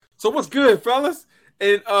So what's good, fellas?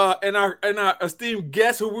 And our esteemed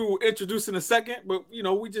guest who we will introduce in a second, but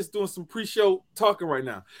we just doing some pre-show talking right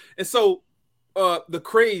now. And so the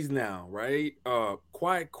craze now, right?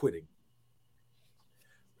 Quiet quitting.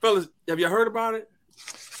 Fellas, have you heard about it?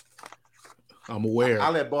 I'm aware.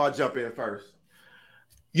 I'll let Ball jump in first.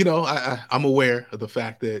 I'm aware of the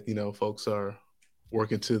fact that folks are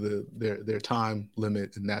working to their time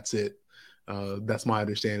limit, and that's it. That's my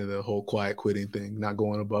understanding of the whole quiet quitting thing, not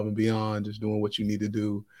going above and beyond, just doing what you need to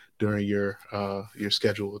do during your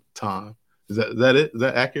scheduled time. Is that it? Is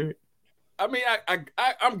that accurate? I mean,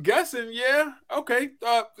 I'm guessing, yeah. Okay.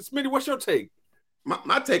 Smitty, what's your take?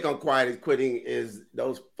 My take on quiet quitting is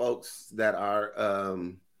those folks that are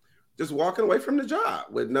just walking away from the job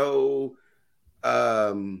with no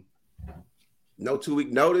 2-week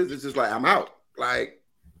notice. It's just like, I'm out. Like,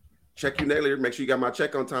 check you later. Make sure you got my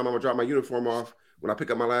check on time. I'm gonna drop my uniform off when I pick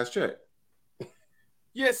up my last check.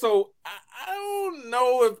 Yeah, so I don't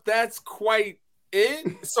know if that's quite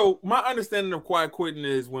it. So my understanding of quiet quitting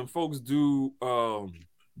is when folks do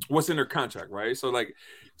what's in their contract, right? So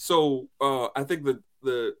I think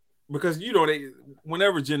the because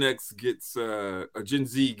whenever Gen X gets a Gen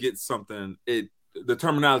Z gets something, the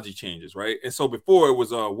terminology changes, right? And so before it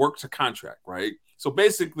was work to contract, right? So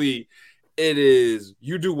basically it is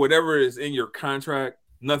you do whatever is in your contract,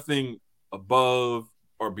 nothing above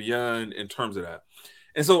or beyond in terms of that.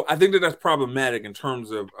 And so I think that's problematic in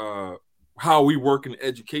terms of how we work in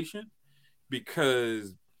education,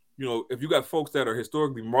 because if you got folks that are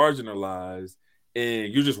historically marginalized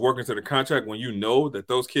and you're just working to the contract when you know that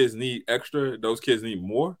those kids need extra, those kids need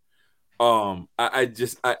more. I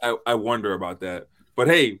wonder about that. But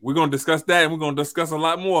hey, we're gonna discuss that, and we're gonna discuss a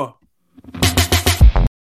lot more.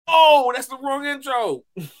 Oh, that's the wrong intro.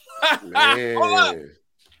 Hold up.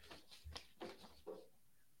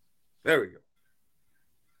 There we go.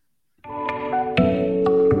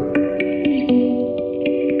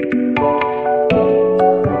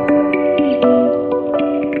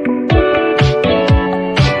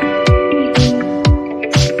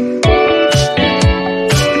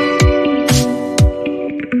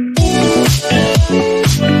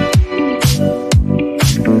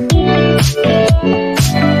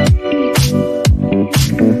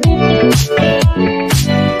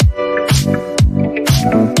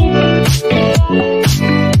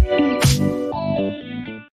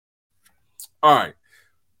 All right.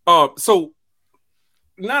 So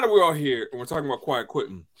now that we're all here and we're talking about quiet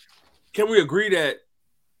quitting, can we agree that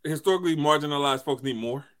historically marginalized folks need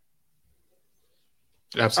more?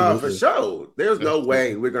 Absolutely. For sure. There's no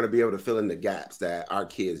way we're going to be able to fill in the gaps that our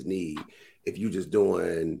kids need if you're just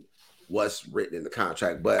doing what's written in the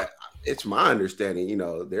contract. But it's my understanding,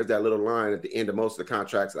 there's that little line at the end of most of the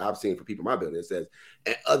contracts that I've seen for people in my building. It says,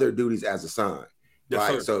 and other duties as assigned. Yes,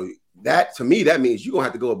 right. Sir. So that, to me, that means you're going to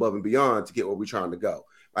have to go above and beyond to get where we're trying to go.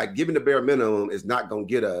 Like, giving the bare minimum is not going to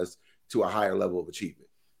get us to a higher level of achievement.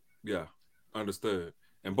 Yeah, understood.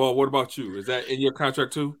 And Ball, what about you? Is that in your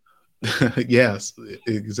contract too? Yes,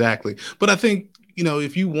 exactly. But I think,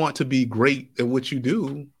 if you want to be great at what you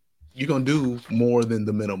do, you're going to do more than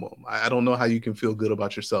the minimum. I don't know how you can feel good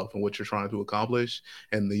about yourself and what you're trying to accomplish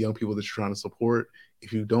and the young people that you're trying to support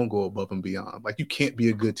if you don't go above and beyond. Like, you can't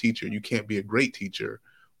be a good teacher. You can't be a great teacher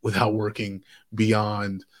without working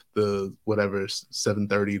beyond the whatever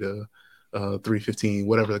 7:30 to 3:15,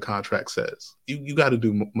 whatever the contract says. You got to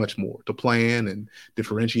do much more to plan and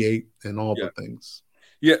differentiate and all the things.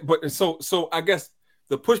 Yeah, but so I guess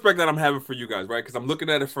the pushback that I'm having for you guys, right? Because I'm looking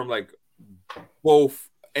at it from like both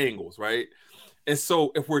angles, right? And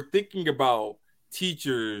so if we're thinking about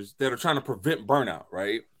teachers that are trying to prevent burnout,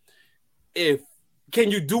 right?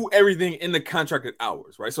 Can you do everything in the contracted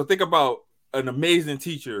hours, right? So think about an amazing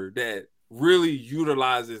teacher that really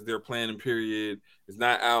utilizes their planning period, is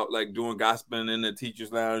not out like doing gossiping in the teacher's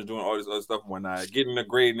lounge, doing all this other stuff and whatnot, getting the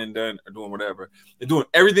grading and done or doing whatever. They're doing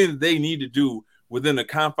everything that they need to do within the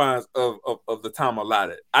confines of the time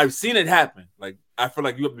allotted. I've seen it happen. Like, I feel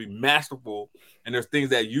like you have to be masterful, and there's things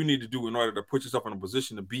that you need to do in order to put yourself in a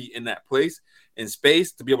position to be in that place in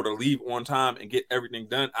space, to be able to leave on time and get everything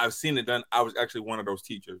done. I've seen it done. I was actually one of those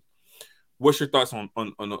teachers. What's your thoughts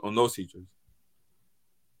on those teachers?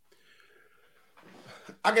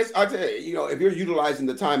 I guess I'll tell you, if you're utilizing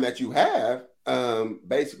the time that you have,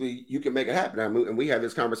 basically you can make it happen. I mean, and we had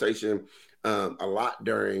this conversation a lot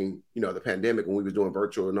during, the pandemic when we was doing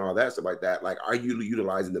virtual and all that stuff like that. Like, are you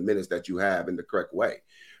utilizing the minutes that you have in the correct way?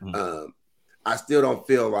 Mm-hmm. I still don't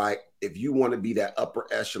feel like if you want to be that upper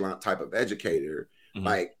echelon type of educator, mm-hmm.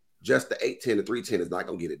 like just the 8-10 to 3-10 is not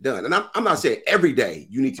going to get it done. And I'm not saying every day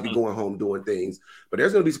you need to be going home doing things, but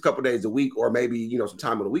there's going to be a couple of days a week, or maybe, some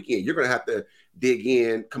time on the weekend. You're going to have to dig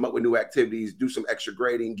in, come up with new activities, do some extra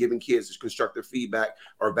grading, giving kids constructive feedback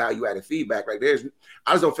or value-added feedback. Like I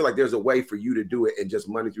just don't feel like there's a way for you to do it in just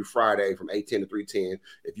Monday through Friday from 8-10 to 3-10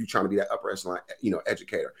 if you're trying to be that upper echelon,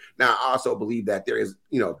 educator. Now, I also believe that there is,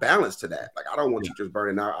 balance to that. Like, I don't want teachers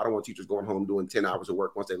burning out. I don't want teachers going home doing 10 hours of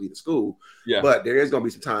work once they leave the school. Yeah. But there is going to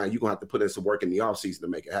be some time you're going to have to put in some work in the off season to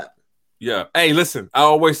make it happen. Yeah. Hey, listen, I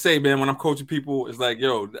always say, man, when I'm coaching people, it's like,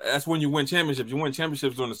 yo, that's when you win championships. You win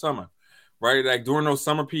championships during the summer, right? Like during those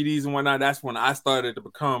summer PDs and whatnot, that's when I started to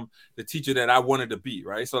become the teacher that I wanted to be,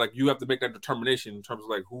 right? So like you have to make that determination in terms of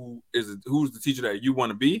like who's the teacher that you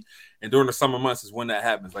want to be. And during the summer months is when that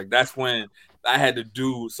happens. Like that's when I had to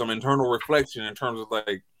do some internal reflection in terms of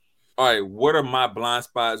like, all right, what are my blind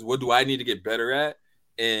spots? What do I need to get better at?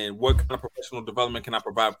 And what kind of professional development can I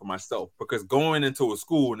provide for myself? Because going into a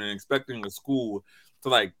school and expecting a school to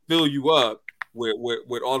like fill you up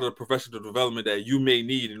with all the professional development that you may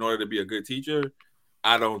need in order to be a good teacher,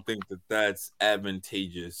 I don't think that that's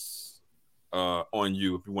advantageous on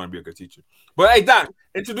you if you want to be a good teacher. But hey, Doc,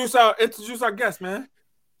 introduce our guest, man.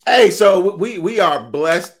 Hey, so we are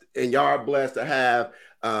blessed, and y'all are blessed to have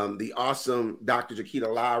the awesome Dr.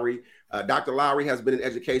 Jaquita Lowry. Dr. Lowry has been in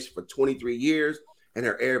education for 23 years, and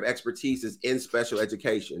her area of expertise is in special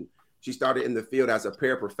education. She started in the field as a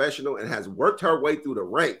paraprofessional and has worked her way through the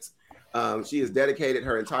ranks. She has dedicated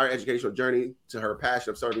her entire educational journey to her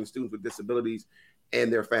passion of serving students with disabilities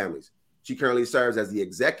and their families. She currently serves as the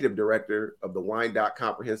executive director of the Wyandotte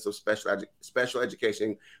Comprehensive Special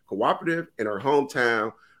Education Cooperative in her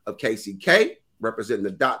hometown of KCK, representing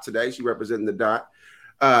the DOT today. She representing the DOT.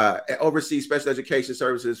 And oversees special education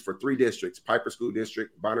services for 3 districts: Piper School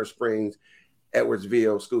District, Bonner Springs,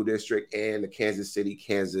 Edwardsville School District, and the Kansas City,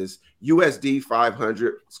 Kansas USD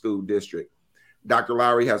 500 School District. Dr.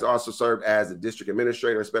 Lowry has also served as the district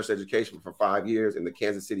administrator of special education for 5 years in the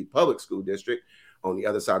Kansas City Public School District on the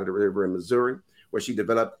other side of the river in Missouri, where she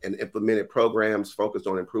developed and implemented programs focused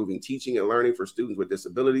on improving teaching and learning for students with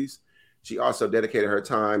disabilities. She also dedicated her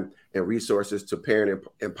time and resources to parent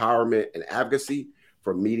empowerment and advocacy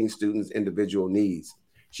for meeting students' individual needs.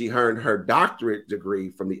 She earned her doctorate degree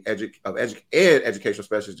from the educational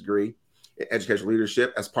specialist degree in educational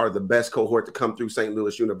leadership as part of the best cohort to come through St.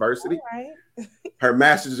 Louis University. Right. Her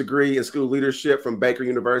master's degree in school leadership from Baker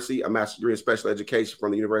University, a master's degree in special education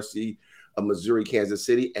from the University of Missouri, Kansas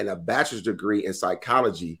City, and a bachelor's degree in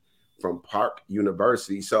psychology from Park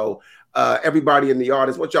University. So everybody in the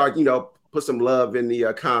audience, what y'all, put some love in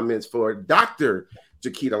the comments for Dr.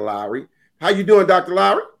 Jaquita Lowry. How you doing, Dr.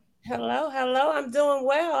 Lowry? Hello. I'm doing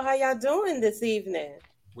well. How y'all doing this evening?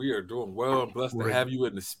 We are doing well. Blessed to have you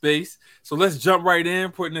in the space. So let's jump right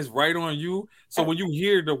in, putting this right on you. So when you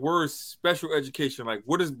hear the word special education, like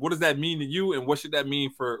what does that mean to you, and what should that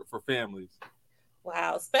mean for families?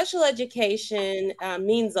 Wow, special education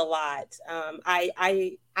means a lot.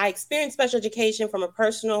 I experienced special education from a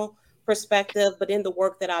personal perspective, but in the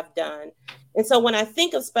work that I've done. And so when I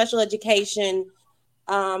think of special education,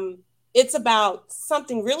 it's about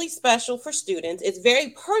something really special for students. It's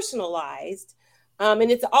very personalized.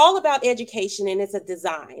 And it's all about education, and it's a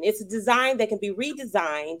design. It's a design that can be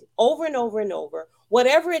redesigned over and over and over,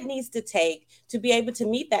 whatever it needs to take to be able to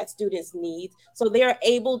meet that student's needs, so they're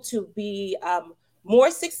able to be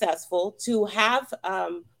more successful, to have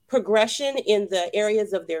progression in the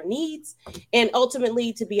areas of their needs, and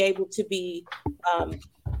ultimately to be able to be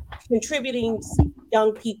contributing to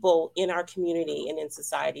young people in our community and in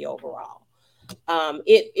society overall.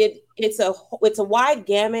 It's a wide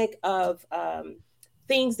gamut of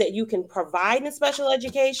things that you can provide in special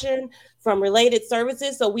education from related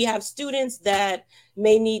services. So we have students that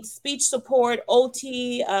may need speech support,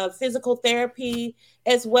 OT, physical therapy,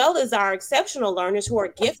 as well as our exceptional learners who are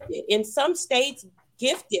gifted. In some states,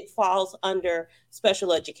 gifted falls under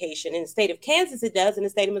special education. In the state of Kansas, it does. In the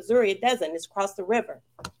state of Missouri, it doesn't. It's across the river.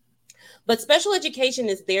 But special education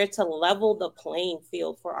is there to level the playing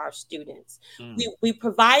field for our students. We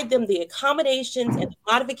provide them the accommodations and the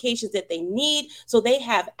modifications that they need, so they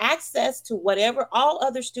have access to whatever all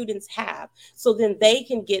other students have, so then they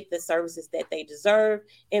can get the services that they deserve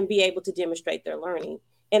and be able to demonstrate their learning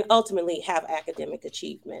and ultimately have academic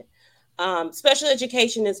achievement. Special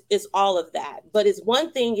education is all of that, but it's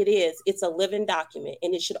one thing. It's a living document,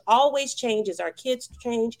 and it should always change as our kids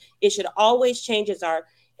change. It should always change as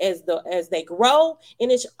they grow,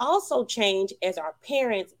 and it should also change as our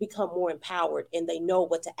parents become more empowered and they know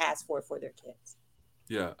what to ask for their kids.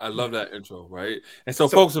 Yeah, I love that intro, right? And so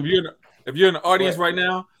folks, if you're in the audience right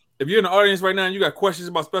now, If you're in the audience right now and you got questions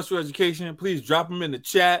about special education, please drop them in the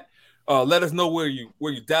chat. Let us know where you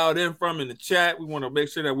dialed in from in the chat. We want to make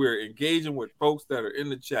sure that we're engaging with folks that are in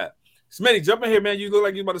the chat. Smitty, jump in here, man. You look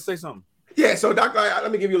like you're about to say something. Yeah, so Dr.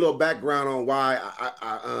 Let me give you a little background on why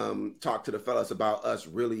I talked to the fellas about us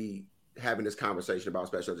really having this conversation about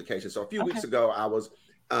special education. So a few weeks ago, I was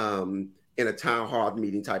in a town hall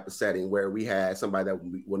meeting type of setting where we had somebody that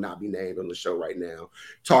will not be named on the show right now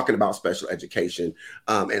talking about special education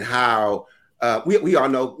and how we all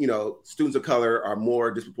know, students of color are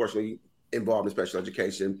more disproportionately involved in special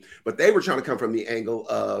education, but they were trying to come from the angle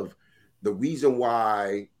of the reason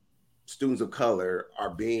why students of color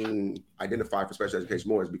are being identified for special education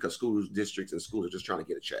more is because schools, districts, and schools are just trying to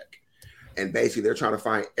get a check. And basically, they're trying to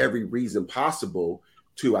find every reason possible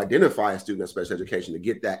to identify a student in special education to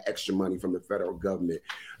get that extra money from the federal government.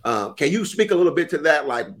 Can you speak a little bit to that,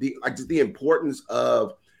 like the importance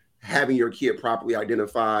of having your kid properly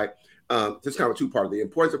identified? This kind of two-part of the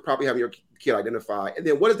importance of properly having your kid identified, and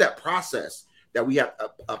then what is that process that we have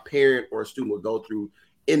a parent or a student will go through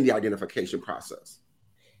in the identification process?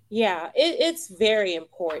 Yeah, it's very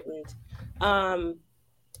important.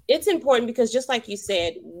 It's important because just like you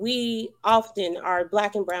said, we often, our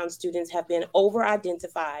Black and Brown students have been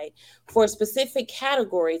over-identified for specific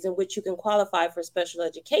categories in which you can qualify for special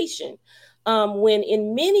education. When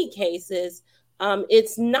in many cases,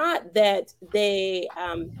 it's not that they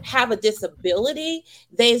have a disability.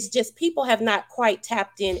 There's just people have not quite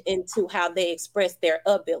tapped into how they express their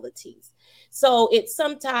abilities. So it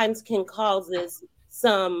sometimes can causes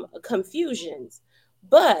some confusions.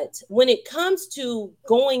 But when it comes to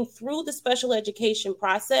going through the special education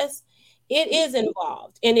process, it is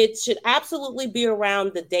involved, and it should absolutely be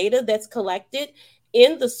around the data that's collected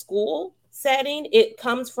in the school setting. It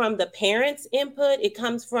comes from the parents' input. It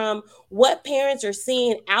comes from what parents are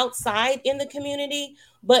seeing outside in the community.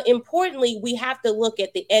 But importantly, we have to look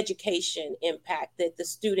at the education impact that the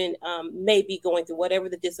student may be going through, whatever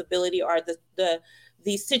the disability or the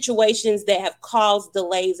situations that have caused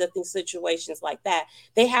delays of things, situations like that.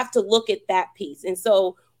 They have to look at that piece. And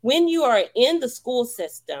so when you are in the school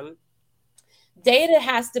system, data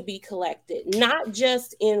has to be collected, not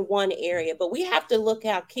just in one area, but we have to look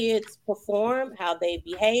how kids perform, how they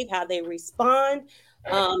behave, how they respond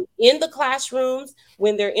in the classrooms,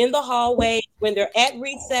 when they're in the hallway, when they're at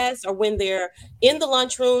recess, or when they're in the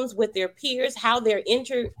lunchrooms with their peers, how they're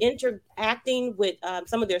interacting with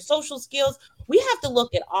some of their social skills. We have to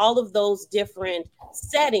look at all of those different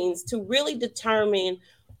settings to really determine,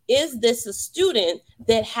 is this a student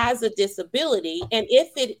that has a disability? And if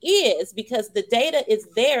it is, because the data is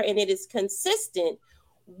there and it is consistent,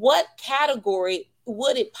 what category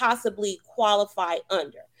would it possibly qualify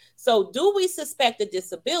under? So do we suspect a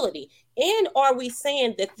disability? And are we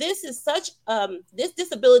saying that this is this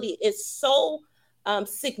disability is so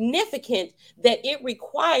significant that it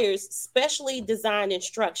requires specially designed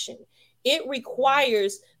instruction? It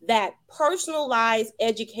requires that personalized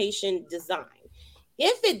education design.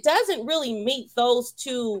 If it doesn't really meet those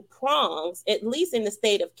two prongs, at least in the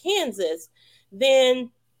state of Kansas,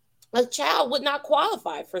 then a child would not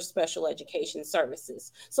qualify for special education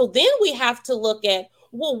services. So then we have to look at,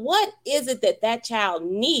 well, what is it that child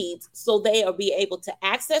needs so they will be able to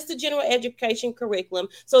access the general education curriculum,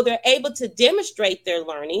 so they're able to demonstrate their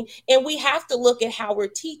learning. And we have to look at how we're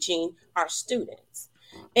teaching our students.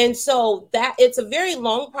 And so that it's a very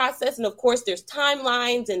long process. And of course, there's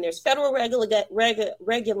timelines and there's federal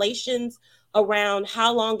regulations around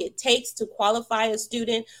how long it takes to qualify a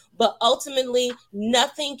student. But ultimately,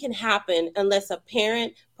 nothing can happen unless a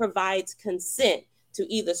parent provides consent to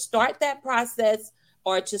either start that process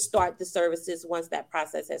or to start the services once that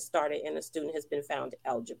process has started and a student has been found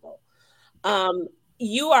eligible.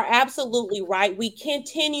 You are absolutely right. We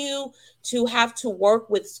continue to have to work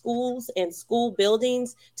with schools and school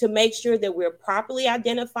buildings to make sure that we're properly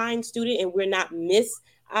identifying students and we're not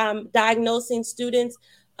misdiagnosing students.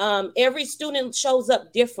 Every student shows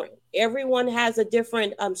up different. Everyone has a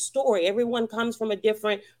different story. Everyone comes from a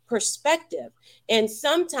different perspective. And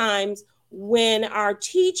sometimes when our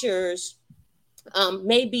teachers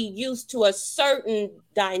may be used to a certain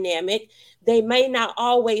dynamic, they may not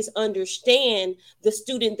always understand the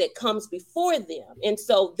student that comes before them. And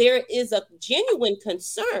so there is a genuine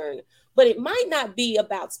concern, but it might not be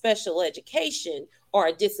about special education or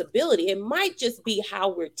a disability. It might just be how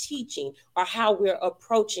we're teaching or how we're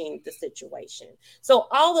approaching the situation. So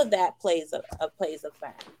all of that plays a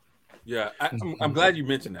factor. Yeah, I'm glad you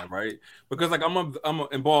mentioned that, right? Because like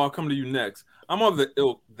and Ball, I'll come to you next. I'm of the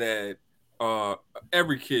ilk that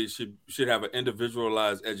every kid should have an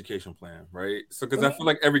individualized education plan, right? So because I feel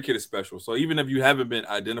like every kid is special. So even if you haven't been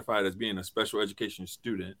identified as being a special education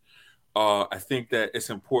student, I think that it's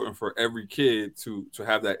important for every kid to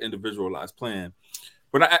have that individualized plan.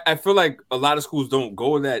 But I feel like a lot of schools don't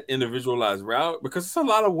go that individualized route because it's a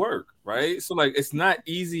lot of work, right? So like it's not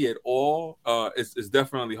easy at all. It's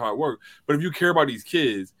definitely hard work. But if you care about these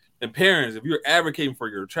kids and parents, if you're advocating for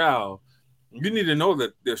your child, you need to know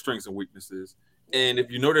that their strengths and weaknesses. And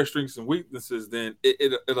if you know their strengths and weaknesses, then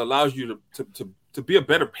it allows you to be a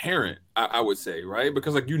better parent, I would say, right?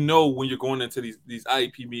 Because like when you're going into these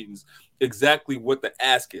IEP meetings exactly what the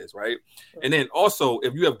ask is, right? And then also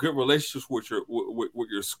if you have good relationships with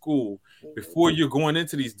your school before you're going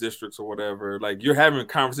into these districts or whatever, like you're having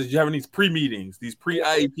conversations, you're having these pre-meetings, these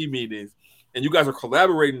pre-IEP meetings, and you guys are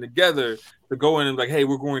collaborating together to go in and like, hey,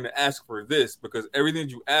 we're going to ask for this because everything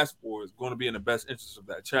you ask for is going to be in the best interest of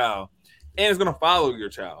that child and it's going to follow your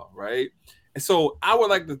child, right? And so I would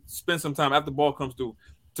like to spend some time after the ball comes through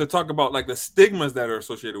to talk about like the stigmas that are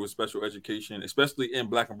associated with special education, especially in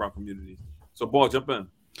Black and Brown communities. So Ball, jump in.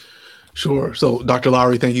 Sure. So Dr.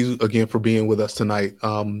 Lowry, thank you again for being with us tonight.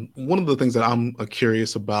 One of the things that I'm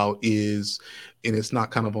curious about is, and it's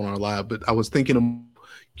not kind of on our lab, but I was thinking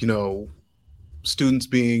of, students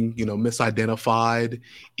being, misidentified.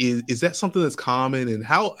 Is that something that's common? And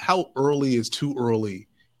how early is too early,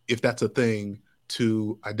 if that's a thing,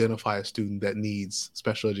 to identify a student that needs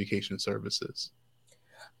special education services?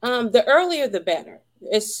 The earlier, the better.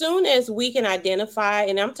 As soon as we can identify,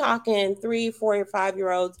 and I'm talking 3, 4, or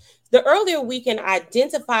 5-year-olds, the earlier we can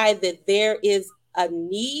identify that there is a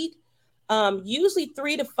need, usually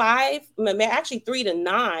 3 to 5, actually 3 to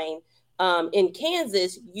 9, in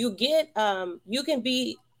Kansas, you can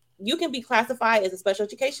be classified as a special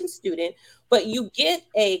education student, but you get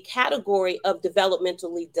a category of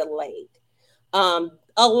developmentally delayed.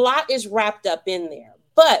 A lot is wrapped up in there,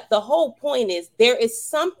 but the whole point is there is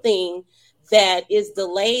something that is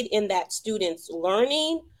delayed in that student's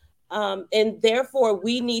learning, and therefore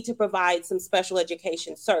we need to provide some special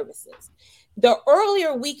education services. The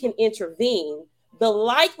earlier we can intervene, the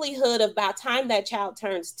likelihood of by the time that child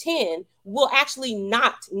turns 10 will actually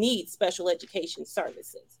not need special education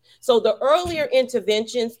services. So the earlier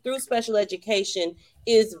interventions through special education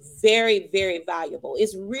is very, very valuable.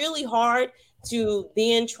 It's really hard to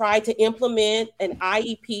then try to implement an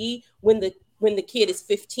IEP when the kid is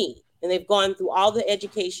 15 and they've gone through all the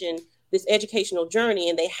this educational journey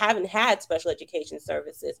and they haven't had special education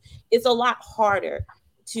services. It's a lot harder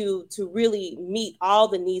to really meet all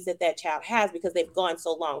the needs that child has because they've gone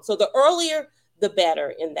so long. So the earlier, the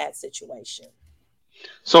better in that situation.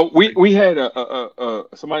 So we had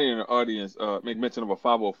somebody in the audience make mention of a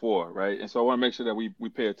 504, right? And so I want to make sure that we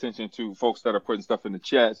pay attention to folks that are putting stuff in the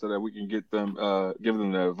chat so that we can give them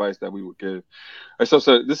the advice that we would give. And so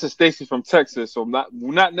this is Stacy from Texas. So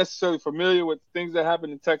we're not necessarily familiar with things that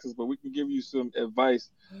happen in Texas, but we can give you some advice,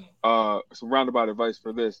 some roundabout advice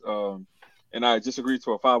for this. And I just agreed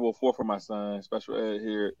to a 504 for my son, special ed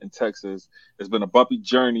here in Texas. It's been a bumpy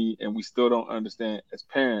journey, and we still don't understand as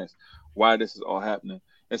parents why this is all happening.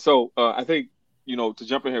 And so I think, to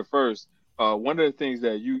jump in here first, one of the things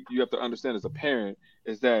that you have to understand as a parent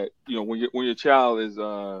is that, when your child is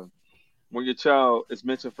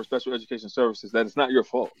mentioned for special education services, that it's not your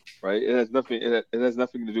fault, right? It has nothing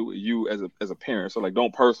to do with you as a parent. So like,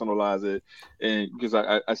 don't personalize it. And because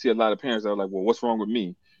I see a lot of parents that are like, well, what's wrong with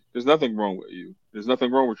me? There's nothing wrong with you. There's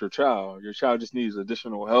nothing wrong with your child. Your child just needs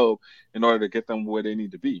additional help in order to get them where they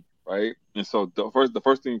need to be, right? And so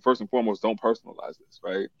first and foremost, don't personalize this,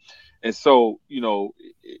 right? And so,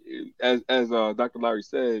 as Dr. Lowry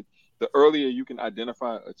said, the earlier you can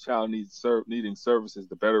identify a child needing services,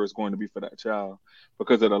 the better it's going to be for that child,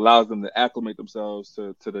 because it allows them to acclimate themselves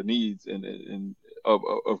to the needs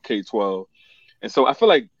of K-12. And so I feel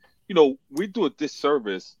like, we do a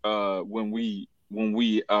disservice when we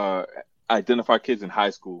identify kids in high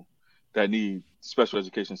school that need special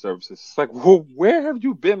education services. It's like, well, where have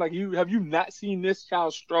you been? Like, have you not seen this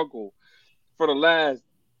child struggle for the last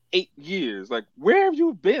 8 years? Like, where have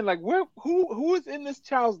you been? Like, who is in this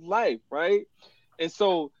child's life, right? And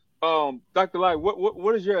so, Dr. Lai,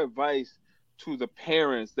 what is your advice to the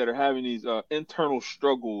parents that are having these internal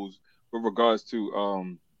struggles with regards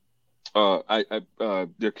to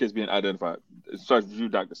their kids being identified? Sorry for you,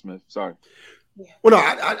 Dr. Smith. Sorry. Yeah. Well, no,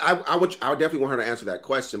 I definitely want her to answer that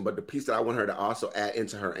question, but the piece that I want her to also add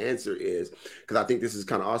into her answer is, because I think this is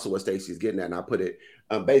kind of also what Stacey's getting at, and I put it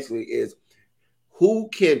basically is, who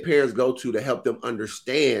can parents go to help them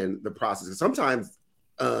understand the process? Because sometimes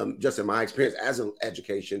just in my experience as an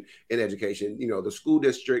education, the school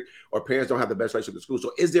district or parents don't have the best relationship with the school.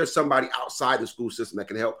 So is there somebody outside the school system that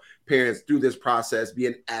can help parents through this process, be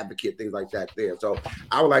an advocate, things like that there? So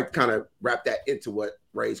I would like to kind of wrap that into what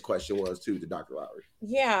Ray's question was too to Dr. Lowry.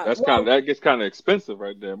 Yeah. That gets kind of expensive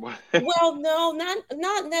right there. Well, no,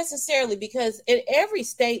 not necessarily, because at every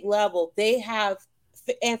state level, they have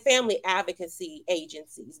family advocacy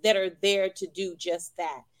agencies that are there to do just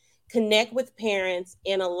that. Connect with parents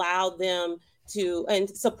and allow them to and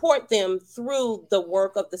support them through the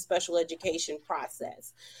work of the special education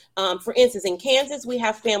process. For instance, in Kansas, we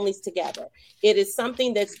have Families Together. It is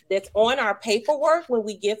something that's on our paperwork when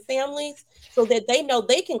we give families, so that they know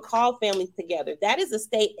they can call Families Together. That is a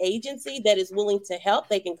state agency that is willing to help.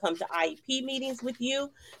 They can come to IEP meetings with you.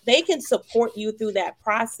 They can support you through that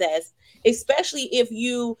process, especially if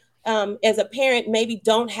you as a parent maybe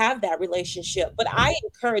don't have that relationship. But I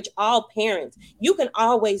encourage all parents, you can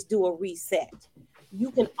always do a reset.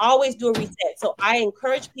 So I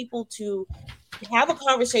encourage people to have a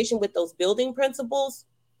conversation with those building principals,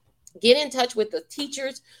 get in touch with the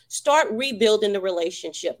teachers, start rebuilding the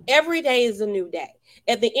relationship. Every day is a new day.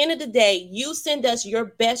 At the end of the day, you send us your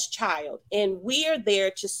best child, and we are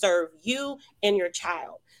there to serve you and your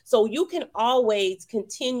child. So you can always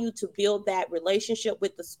continue to build that relationship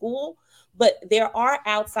with the school, but there are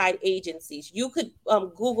outside agencies. You could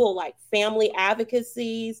Google like family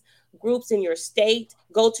advocacies, groups in your state,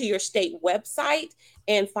 go to your state website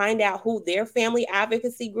and find out who their family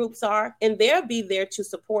advocacy groups are, and they'll be there to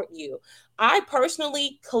support you. I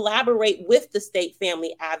personally collaborate with the state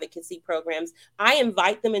family advocacy programs. I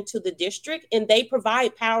invite them into the district, and they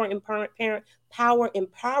provide parent empowerment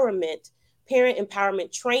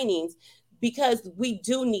trainings, because we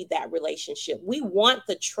do need that relationship. We want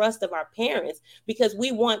the trust of our parents because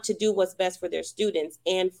we want to do what's best for their students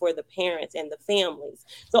and for the parents and the families.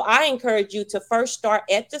 So I encourage you to first start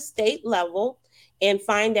at the state level and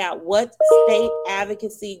find out what state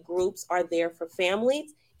advocacy groups are there for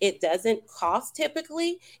families. It doesn't cost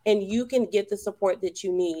typically, and you can get the support that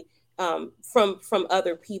you need from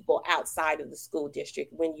other people outside of the school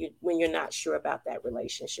district when you're not sure about that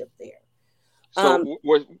relationship there. So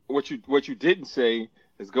what you didn't say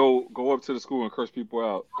is go up to the school and curse people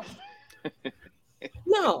out.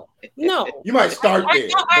 No. You might start there.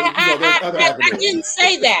 I didn't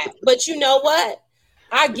say that, but you know what?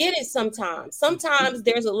 I get it sometimes. Sometimes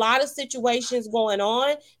there's a lot of situations going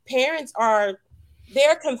on. Parents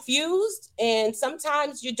they're confused, and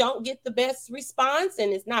sometimes you don't get the best response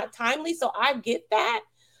and it's not timely. So I get that.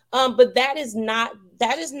 But that is not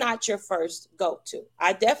your first go-to.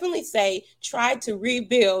 I definitely say try to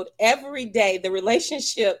rebuild every day the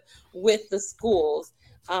relationship with the schools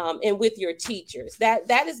and with your teachers.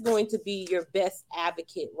 That is going to be your best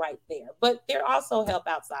advocate right there. But there also help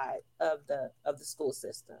outside of the school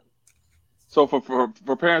system. So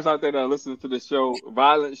for parents out there that are listening to this show,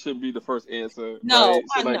 violence shouldn't be the first answer. No, right?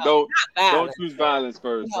 So like don't choose violence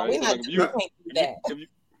first. No, right? So we can't do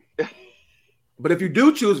that. But if you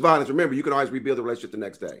do choose violence, remember, you can always rebuild the relationship the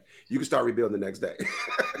next day. You can start rebuilding the next day.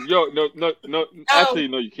 No. Actually,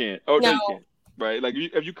 no, you can't. Oh, no, you can't. Right? Like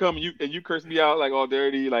if you come and you curse me out like all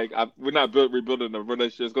dirty, like we're not rebuilding the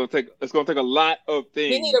relationship. It's gonna take a lot of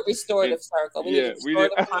things. We need a restorative circle. There you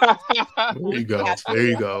go.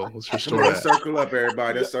 Let's restore that. Circle up,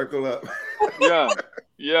 everybody. Let's circle up.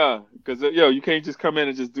 Yeah, because you can't just come in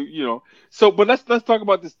and just do So, but let's talk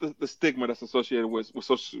about the stigma that's associated with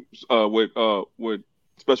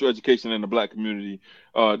special education in the Black community.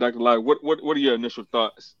 Dr. Lowry, what are your initial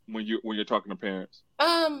thoughts when you're talking to parents?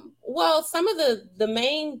 Well, some of the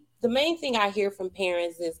main thing I hear from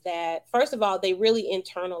parents is that, first of all, they really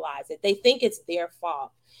internalize it. They think it's their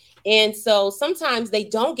fault. And so sometimes they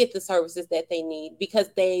don't get the services that they need because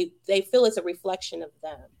they feel it's a reflection of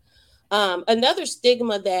them. Another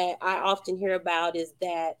stigma that I often hear about is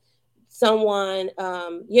that someone,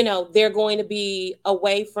 they're going to be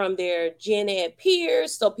away from their gen ed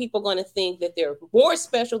peers. So people are going to think that they're more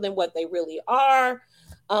special than what they really are.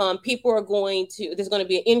 There's going to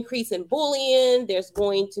be an increase in bullying. There's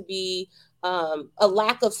going to be a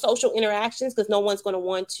lack of social interactions because no one's going to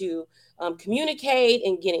want to communicate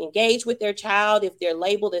and get engaged with their child if they're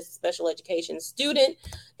labeled as a special education student.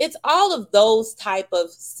 It's all of those type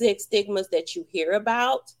of stigmas that you hear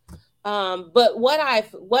about. But what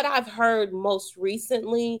I've heard most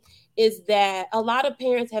recently is that a lot of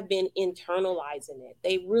parents have been internalizing it.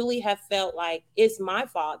 They really have felt like it's my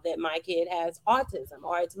fault that my kid has autism,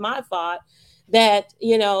 or it's my fault that,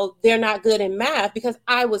 they're not good in math because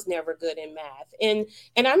I was never good in math. And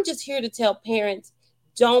I'm just here to tell parents,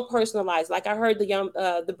 Don't personalize. Like I heard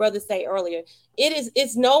the brother say earlier,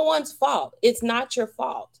 it's no one's fault. It's not your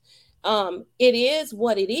fault. It is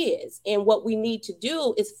what it is. And what we need to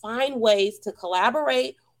do is find ways to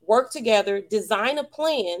collaborate, work together, design a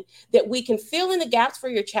plan that we can fill in the gaps for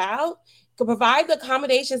your child, can provide the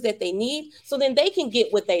accommodations that they need so then they can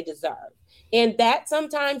get what they deserve. And that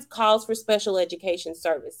sometimes calls for special education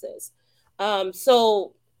services.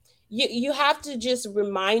 So you have to just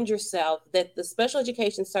remind yourself that the special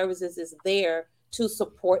education services is there to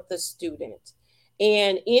support the student.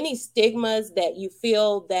 And any stigmas that you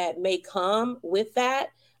feel that may come with that,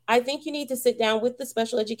 I think you need to sit down with the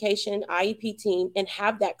special education IEP team and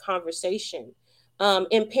have that conversation.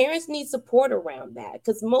 And parents need support around that,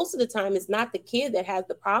 because most of the time it's not the kid that has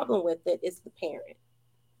the problem with it, it's the parent.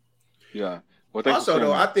 Yeah. Well, also,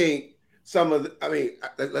 though, I think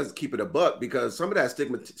let's keep it a buck, because some of that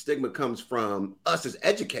stigma comes from us as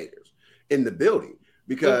educators in the building.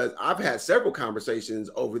 Because I've had several conversations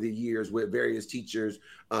over the years with various teachers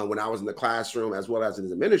when I was in the classroom, as well as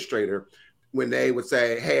an administrator, when they would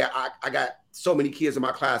say, hey, I got so many kids in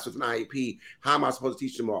my class with an IEP. How am I supposed to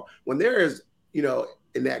teach them all? When there is,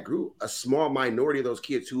 in that group, a small minority of those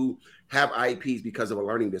kids who have IEPs because of a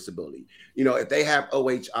learning disability. If they have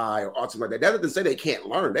OHI or autism like that doesn't say they can't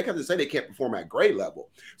learn. That doesn't say they can't perform at grade level.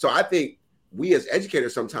 So I think we as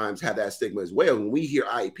educators sometimes have that stigma as well. When we hear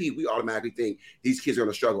IEP, we automatically think these kids are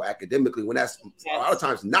going to struggle academically, when that's a lot of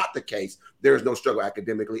times not the case. There is no struggle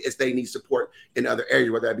academically. It's they need support in other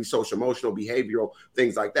areas, whether that be social, emotional, behavioral,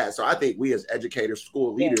 things like that. So I think we as educators,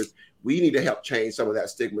 school leaders, we need to help change some of that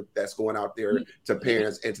stigma that's going out there to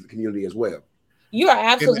parents and to the community as well. You are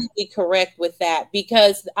absolutely correct with that,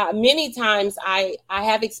 because many times I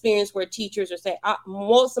have experienced where teachers will say,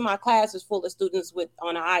 most of my class is full of students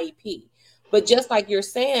on an IEP. But just like you're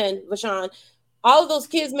saying, Vashawn, all of those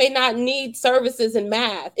kids may not need services in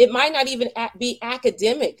math. It might not even be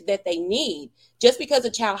academic that they need. Just because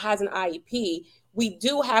a child has an IEP, we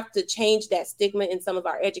do have to change that stigma in some of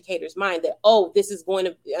our educators' mind that, this is going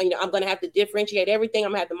to, I'm going to have to differentiate everything.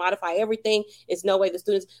 I'm going to have to modify everything. It's no way the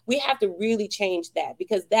students, we have to really change that,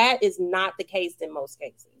 because that is not the case in most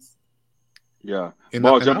cases. Yeah.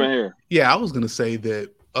 Paul, jump in here. Yeah, I was going to say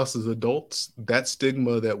that us as adults, that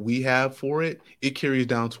stigma that we have for it carries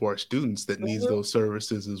down to our students that needs those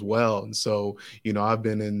services as well. And so, I've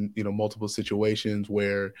been in, multiple situations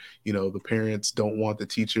where, the parents don't want the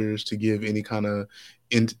teachers to give any kind of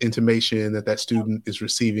intimation that student is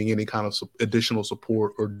receiving any kind of additional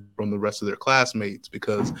support or from the rest of their classmates,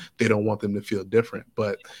 because they don't want them to feel different.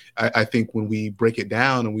 But I think when we break it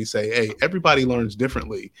down and we say, hey, everybody learns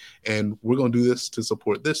differently, and we're going to do this to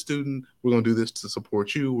support this student, we're going to do this to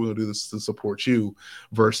support you, we're going to do this to support you,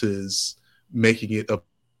 versus making it up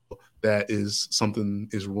that is something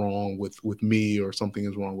is wrong with me or something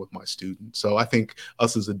is wrong with my student. So I think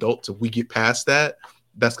us as adults, if we get past that,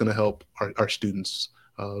 that's going to help our students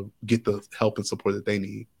get the help and support that they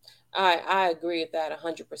need. I agree with that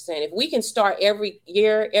 100%. If we can start every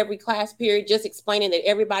year, every class period, just explaining that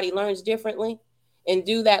everybody learns differently and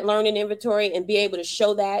do that learning inventory and be able to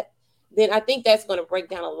show that, then I think that's going to break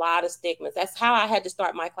down a lot of stigmas. That's how I had to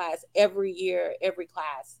start my class every year, every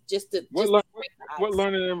class, what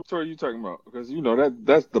learning inventory are you talking about? Because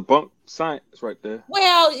that's debunked science right there.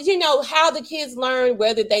 Well, how the kids learn,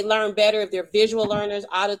 whether they learn better if they're visual learners,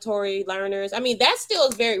 auditory learners. I mean, that still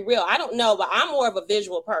is very real. I don't know, but I'm more of a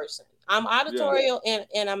visual person. I'm auditorial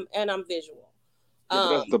and I'm visual.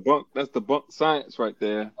 Yeah, that's debunked science right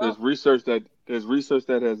there. There's research that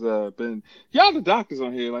has been, y'all the doctors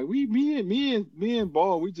on here, like me and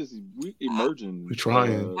Ball, we emerging. We're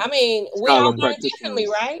trying. We all learn differently,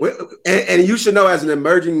 right? And you should know, as an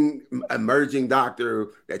emerging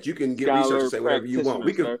doctor, that you can get research to say whatever you want.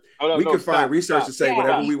 We can find research to say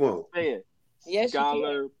whatever we want. Yes,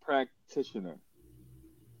 scholar practitioner.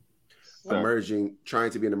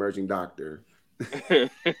 Trying to be an emerging doctor.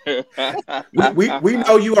 we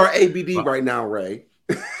know you are ABD right now, Ray.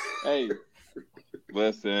 Hey,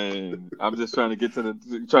 listen, I'm just trying to get to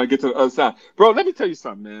the other side, bro. Let me tell you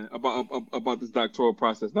something, man, about this doctoral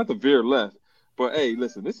process. Not to veer left, but hey,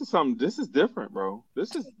 listen, this is different, bro.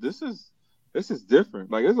 This is different.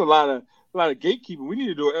 Like, there's a lot of gatekeeping. We need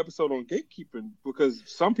to do an episode on gatekeeping, because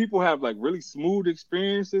some people have like really smooth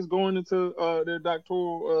experiences going into their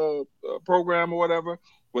doctoral program or whatever,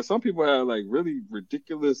 but some people have like really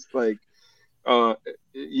ridiculous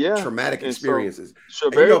traumatic experiences. So,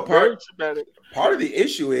 part of the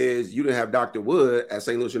issue is you didn't have Dr. Wood at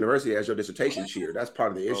St. Louis University as your dissertation chair. That's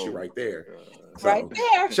part of the issue right there. So, right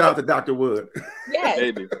there. Shout out to Dr. Wood. Yeah.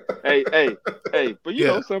 Baby. Hey. But you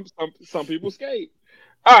know, some people skate.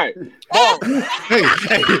 All right. Hey,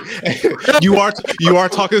 you are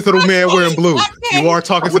talking to the man wearing blue. You are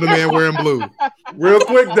talking to the man wearing blue. Real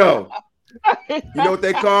quick though, you know what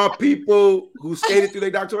they call people who skated through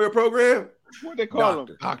their doctoral program? What they call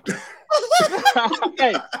them? Doctor.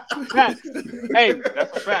 Hey,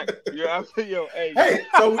 that's a fact. Hey,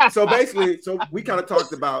 so basically, we kind of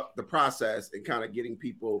talked about the process and kind of getting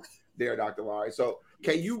people there, Dr. Laurie. So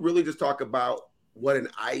can you really just talk about what an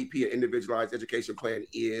IEP, an individualized education plan,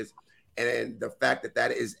 is, and the fact that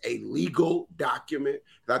that is a legal document?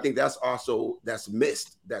 I think that's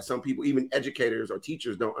missed, that some people, even educators or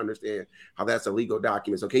teachers, don't understand how that's a legal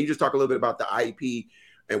document. So can you just talk a little bit about the IEP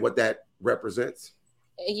and what that represents?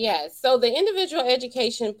 Yes. So the individual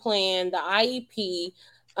education plan, the IEP,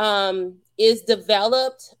 is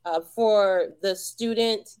developed for the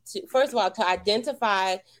student to, first of all, to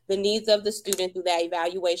identify the needs of the student through that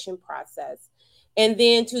evaluation process, and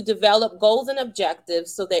then to develop goals and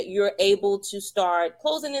objectives so that you're able to start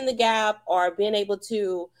closing in the gap or being able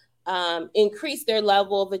to increase their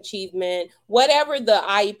level of achievement, whatever the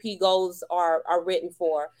IEP goals are written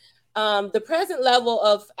for. The present level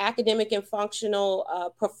of academic and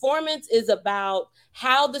functional performance is about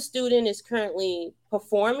how the student is currently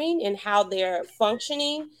performing and how they're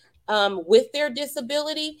functioning with their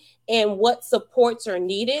disability, and what supports are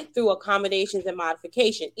needed through accommodations and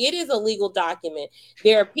modification. It is a legal document.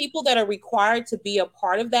 There are people that are required to be a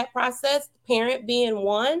part of that process, parent being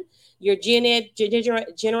one, your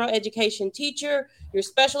general education teacher, your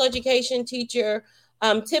special education teacher,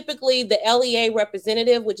 typically the LEA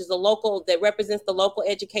representative, which is a local that represents the local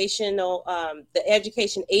educational, the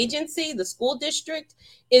education agency, the school district,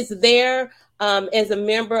 is there as a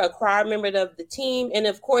member, a required member of the team. And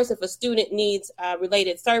of course, if a student needs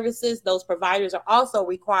related services, those providers are also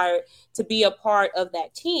required to be a part of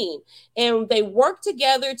that team. And they work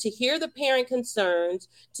together to hear the parent concerns,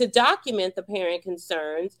 to document the parent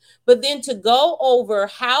concerns, but then to go over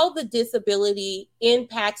how the disability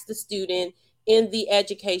impacts the student in the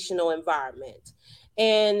educational environment.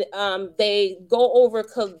 And they go over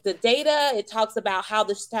the data. It talks about how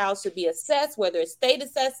the child should be assessed, whether it's state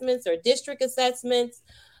assessments or district assessments.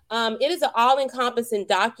 It is an all-encompassing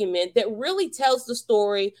document that really tells the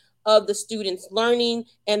story of the students' learning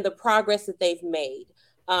and the progress that they've made.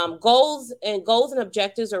 Goals and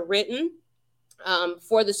objectives are written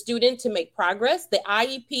for the student to make progress. The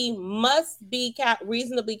IEP must be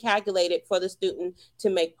reasonably calculated for the student to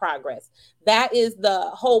make progress. That is the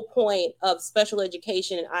whole point of special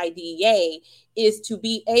education and IDEA, is to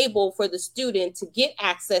be able for the student to get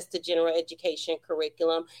access to general education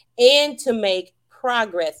curriculum and to make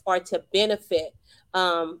progress or to benefit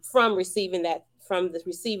from receiving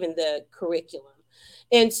the curriculum.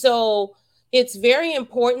 And so it's very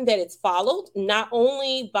important that it's followed, not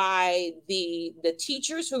only by the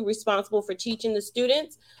teachers who are responsible for teaching the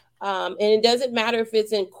students, and it doesn't matter if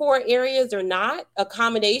it's in core areas or not.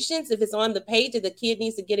 Accommodations, if it's on the page that the kid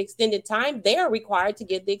needs to get extended time, they are required to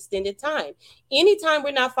get the extended time. Anytime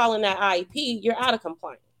we're not following that IEP, you're out of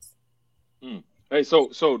compliance. Hey,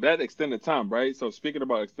 so that extended time, right? So speaking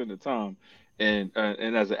about extended time, and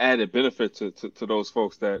as an added benefit to those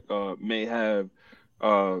folks that may have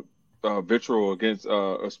virtual against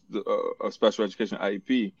a special education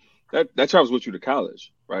IEP, that travels with you to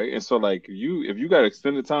college, right? And so like if you got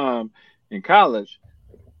extended time in college,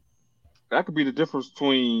 that could be the difference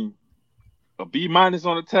between a B- on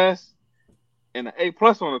a test and an A+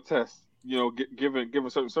 on a test, given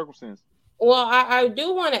certain circumstances. Well, I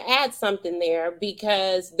do want to add something there,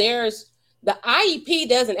 because the IEP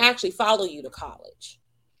doesn't actually follow you to college.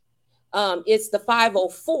 It's the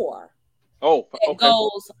 504. Oh, okay. It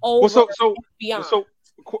goes over and beyond. So,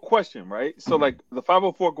 question, right? So, like the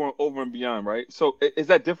 504 going over and beyond, right? So, is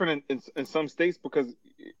that different in some states? Because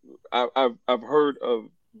I've heard of.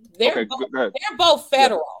 They're both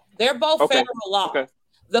federal. Yeah. They're both federal law. Okay.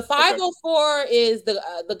 The 504 is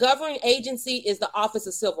the governing agency is the Office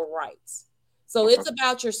of Civil Rights. So it's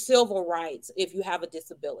about your civil rights if you have a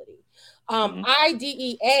disability.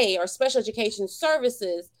 IDEA, or Special Education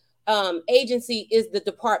Services agency, is the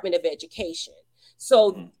Department of Education.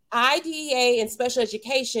 So IDEA and special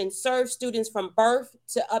education serve students from birth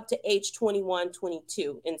to up to age 21,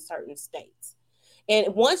 22 in certain states.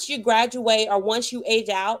 And once you graduate or once you age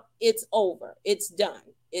out, it's over. It's done.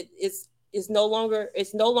 It's no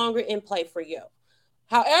longer in play for you.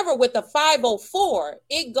 However, with the 504,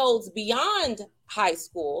 it goes beyond high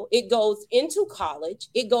school. It goes into college.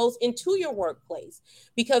 It goes into your workplace.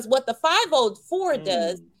 Because what the 504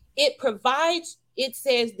 does, it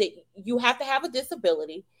says that you have to have a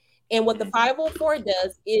disability, And what the 504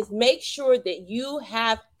 does is make sure that you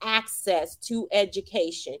have access to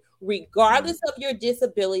education, regardless of your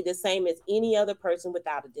disability, the same as any other person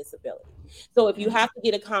without a disability. So if you have to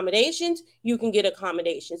get accommodations, you can get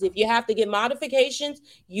accommodations. If you have to get modifications,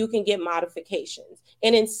 you can get modifications.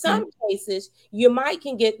 And in some cases, you might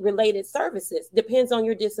can get related services. Depends on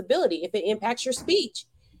your disability. If it impacts your speech,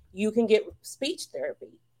 you can get speech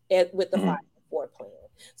therapy with the 504 plan.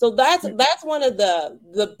 So that's one of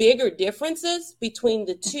the bigger differences between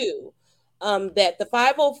the two, that the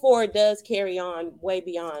 504 does carry on way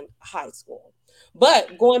beyond high school.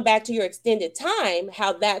 But going back to your extended time,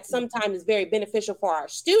 how that sometimes is very beneficial for our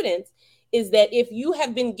students is that if you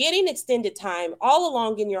have been getting extended time all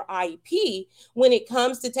along in your IEP, when it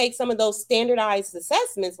comes to take some of those standardized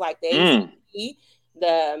assessments like the ACT,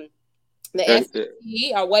 the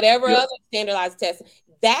SAT, or whatever other standardized tests,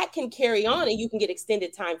 that can carry on and you can get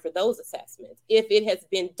extended time for those assessments if it has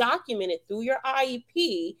been documented through your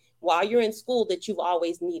IEP while you're in school that you've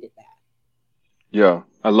always needed that. Yeah,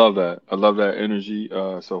 I love that. I love that energy.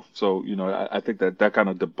 So I think that kind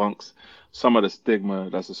of debunks some of the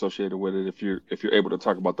stigma that's associated with it if you're able to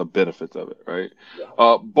talk about the benefits of it, right?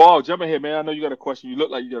 Yeah. Ball, jump in here, man. I know you got a question. You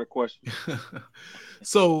look like you got a question.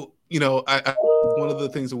 So, I one of the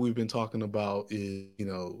things that we've been talking about is,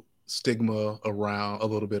 stigma around a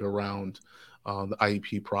little bit around the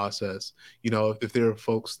IEP process. If there are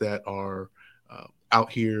folks that are out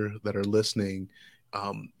here that are listening,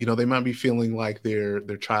 they might be feeling like their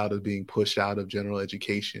child is being pushed out of general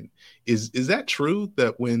education. Is that true,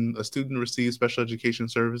 that when a student receives special education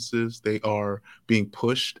services, they are being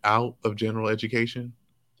pushed out of general education?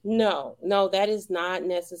 No, that is not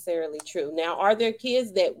necessarily true. Now, are there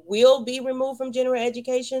kids that will be removed from general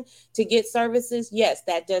education to get services? Yes,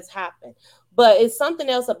 that does happen. But it's something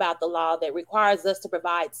else about the law that requires us to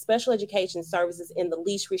provide special education services in the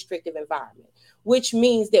least restrictive environment, which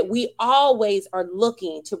means that we always are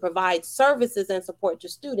looking to provide services and support to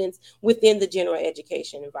students within the general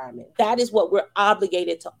education environment. That is what we're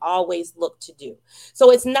obligated to always look to do.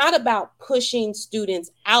 So it's not about pushing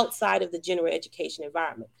students outside of the general education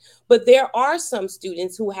environment, but there are some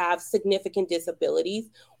students who have significant disabilities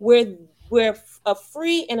where a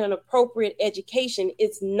free and an appropriate education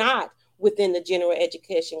is not within the general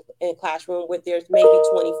education classroom, where there's maybe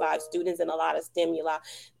 25 students and a lot of stimuli.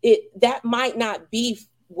 That might not be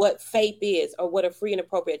what FAPE is or what a free and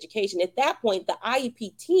appropriate education. At that point, the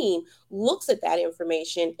IEP team looks at that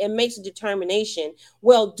information and makes a determination,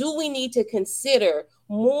 well, do we need to consider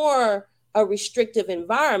more a restrictive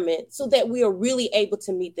environment so that we are really able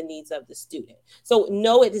to meet the needs of the student? So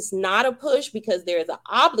no, it is not a push, because there is an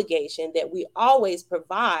obligation that we always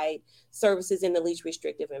provide services in the least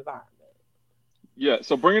restrictive environment. Yeah,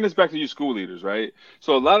 so bringing this back to you school leaders, right?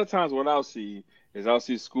 So a lot of times what I'll see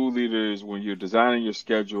school leaders, when you're designing your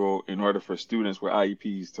schedule in order for students with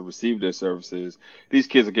IEPs to receive their services, these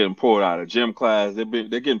kids are getting pulled out of gym class. They're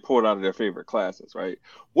getting pulled out of their favorite classes, right?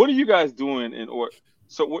 What are you guys doing in order?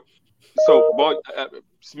 So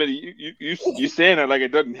Smitty, you saying that like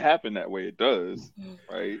it doesn't happen that way. It does,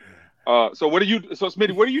 right? So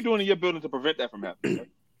Smitty, what are you doing in your building to prevent that from happening?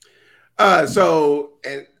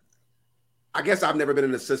 And I guess I've never been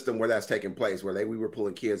in a system where that's taking place, where we were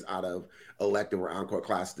pulling kids out of elective or encore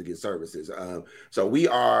classes to get services. So we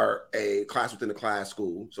are a class within a class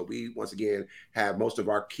school. So we, once again, have most of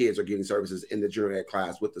our kids are getting services in the general ed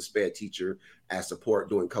class with the SPED teacher as support,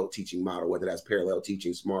 doing co-teaching model, whether that's parallel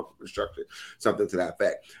teaching, small instructor, something to that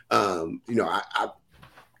effect.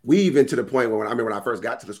 We even to the point where when I first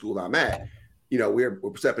got to the school I'm at, we're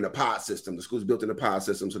set up in a pod system. The school's built in a pod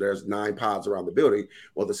system, so there's 9 pods around the building.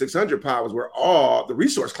 Well, the 600 pod was where all the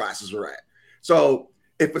resource classes were at. So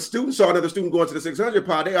if a student saw another student going to the 600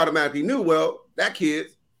 pod, they automatically knew, well, that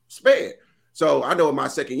kid's SPED. So I know in my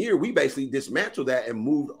second year, we basically dismantled that and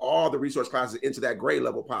moved all the resource classes into that grade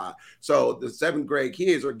level pod. So the 7th grade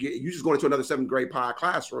kids you just going into another 7th grade pod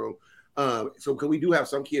classroom. So because we do have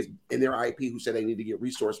some kids in their IEP who say they need to get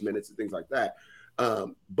resource minutes and things like that.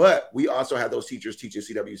 But we also have those teachers teaching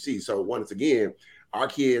CWC. So once again, our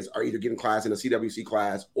kids are either getting class in a CWC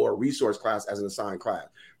class or a resource class as an assigned class.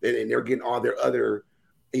 And they're getting all their other,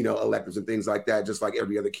 electives and things like that, just like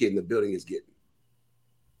every other kid in the building is getting.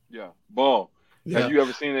 Yeah. Ball. Yeah. Have you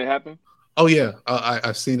ever seen it happen? Oh, yeah.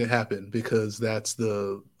 I've seen it happen, because that's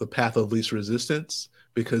the path of least resistance,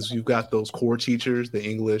 because you've got those core teachers, the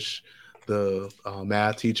English, the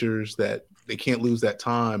math teachers, that they can't lose that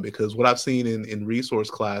time, because what I've seen in resource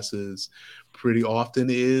classes pretty often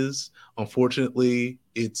is, unfortunately,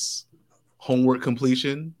 it's homework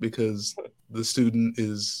completion, because the student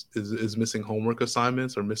is missing homework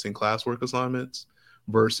assignments or missing classwork assignments.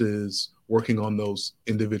 versus working on those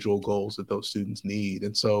individual goals that those students need.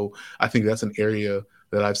 And so I think that's an area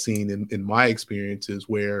that I've seen in my experiences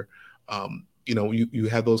where, you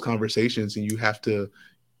have those conversations and you have to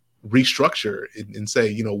restructure and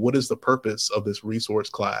say, what is the purpose of this resource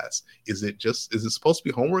class? Is it supposed to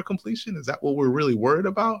be homework completion? Is that what we're really worried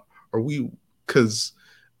about? Because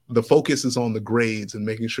the focus is on the grades and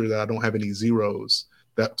making sure that I don't have any zeros.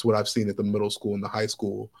 That's what I've seen at the middle school and the high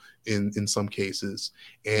school in some cases.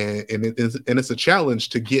 And it's a challenge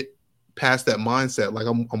to get past that mindset. Like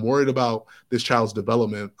I'm worried about this child's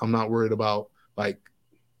development. I'm not worried about like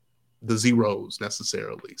the zeros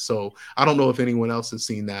necessarily. So I don't know if anyone else has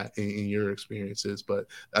seen that in your experiences, but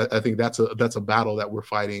I think that's a battle that we're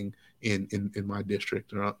fighting in my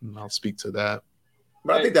district, and I'll speak to that.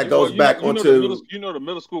 But I think that goes back onto the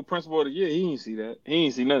middle school principal of the year. He didn't see that. He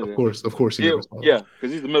didn't see none of that. Of course, he never saw that. Yeah,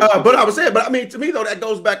 because he's the middle school. But I was saying, I mean, to me though, that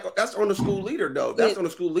goes back. That's on the school leader though. That's on the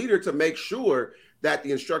school leader to make sure that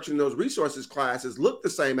the instruction in those resources classes look the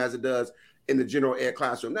same as it does in the general ed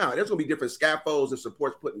classroom. Now, there's going to be different scaffolds and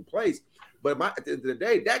supports put in place, but at the end of the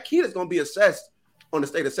day, that kid is going to be assessed on the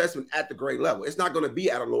state assessment at the grade level. It's not going to be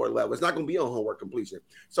at a lower level. It's not going to be on homework completion.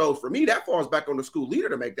 So for me, that falls back on the school leader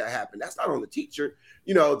to make that happen. That's not on the teacher.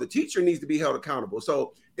 The teacher needs to be held accountable.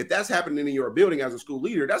 So if that's happening in your building as a school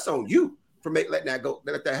leader, that's on you for letting that go,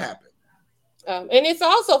 let that happen. And it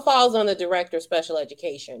also falls on the director of special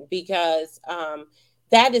education, because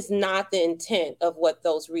that is not the intent of what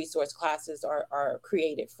those resource classes are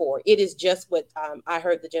created for. It is just what I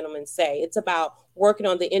heard the gentleman say. It's about working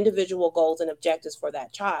on the individual goals and objectives for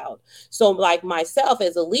that child. So like myself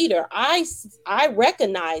as a leader, I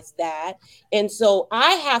recognize that. And so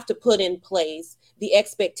I have to put in place the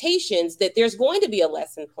expectations that there's going to be a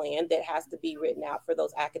lesson plan that has to be written out for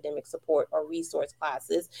those academic support or resource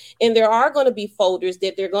classes. And there are going to be folders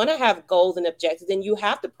that they're going to have goals and objectives, and you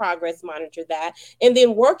have to progress monitor that. And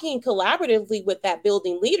then working collaboratively with that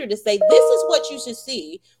building leader to say, this is what you should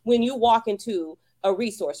see when you walk into a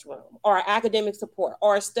resource room or academic support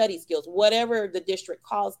or study skills, whatever the district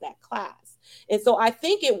calls that class. And so I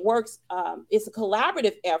think it works. It's a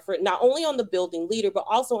collaborative effort, not only on the building leader, but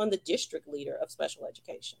also on the district leader of special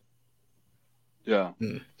education. Yeah.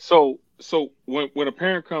 So when a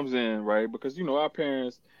parent comes in, right, because, our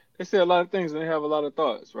parents, they say a lot of things and they have a lot of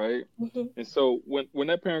thoughts, right? Mm-hmm. And so when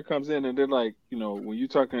that parent comes in and they're like, when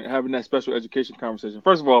you're having that special education conversation,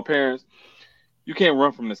 first of all, parents, you can't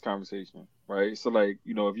run from this conversation, right? So like,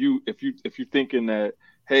 if you're thinking that,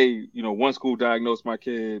 hey, one school diagnosed my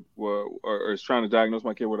kid or is trying to diagnose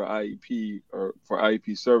my kid with an IEP or for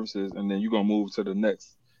IEP services, and then you're going to move to the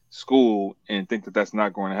next school and think that that's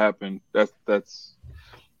not going to happen, that's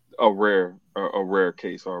a rare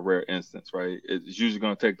case or a rare instance, right? It's usually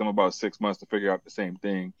going to take them about 6 months to figure out the same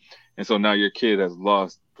thing. And so now your kid has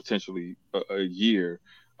lost potentially a year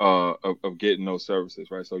of getting those services,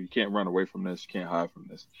 right? So you can't run away from this. You can't hide from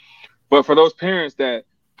this. But for those parents that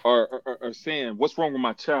are saying, "What's wrong with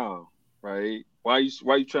my child?" Right? Why are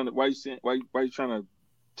you trying to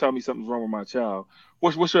tell me something's wrong with my child?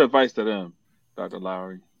 What's your advice to them, Dr.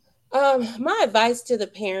 Lowry? My advice to the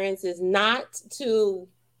parents is not to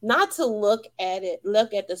look at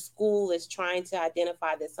the school as trying to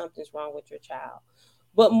identify that something's wrong with your child,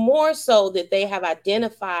 but more so that they have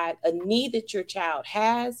identified a need that your child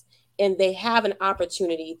has, and they have an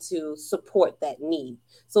opportunity to support that need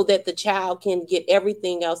so that the child can get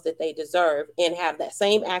everything else that they deserve and have that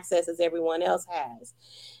same access as everyone else has.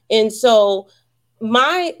 And so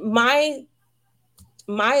my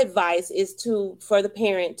advice is for the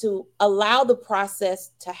parent to allow the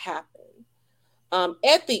process to happen.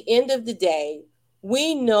 At the end of the day,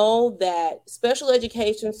 we know that special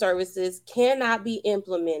education services cannot be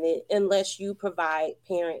implemented unless you provide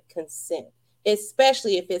parent consent,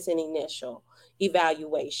 especially if it's an initial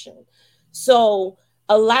evaluation. So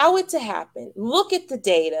allow it to happen. Look at the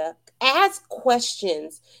data, ask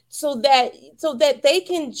questions so that they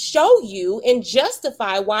can show you and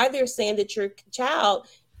justify why they're saying that your child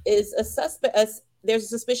is a suspect. There's a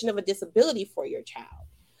suspicion of a disability for your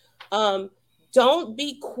child. Don't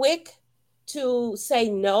be quick to say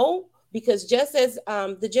no, because just as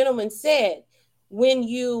the gentleman said, when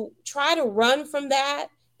you try to run from that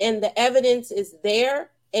and the evidence is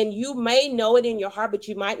there, and you may know it in your heart, but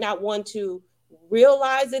you might not want to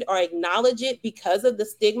realize it or acknowledge it because of the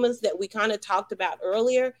stigmas that we kind of talked about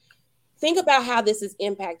earlier, think about how this is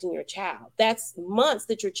impacting your child. That's months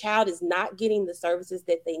that your child is not getting the services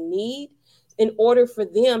that they need in order for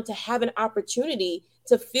them to have an opportunity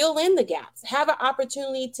to fill in the gaps, have an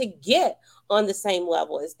opportunity to get on the same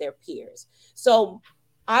level as their peers. So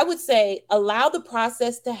I would say allow the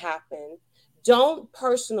process to happen. Don't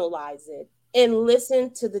personalize it, and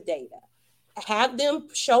listen to the data. Have them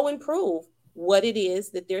show and prove what it is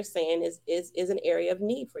that they're saying is an area of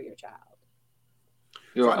need for your child.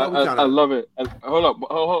 Yo, I love it. Hold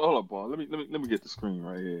up, Paul. Let me get the screen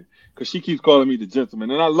right here, because she keeps calling me the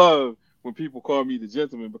gentleman, and I love when people call me the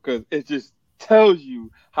gentleman, because it just tells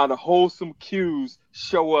you how the wholesome cues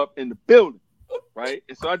show up in the building, right?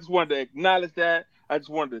 And so I just wanted to acknowledge that. I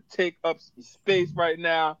just wanted to take up some space right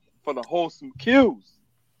now for the wholesome cues.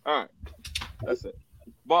 All right, that's it.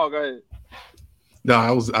 Ball, go ahead.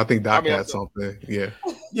 No, I think Doc had something.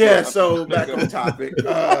 Yeah. So back on topic.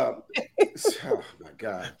 Oh my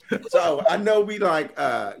God. So I know we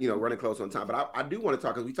running close on time, but I do want to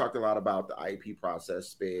talk, because we talked a lot about the IEP process,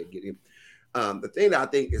 SPED, getting the thing that I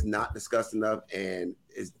think is not discussed enough, and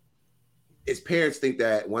is parents think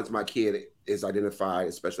that once my kid is identified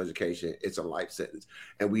as special education, it's a life sentence,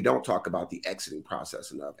 and we don't talk about the exiting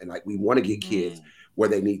process enough. And we want to get kids where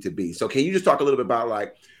they need to be. So can you just talk a little bit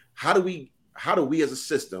about how do we as a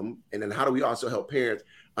system, and then how do we also help parents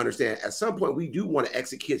understand at some point we do want to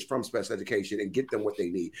exit kids from special education and get them what they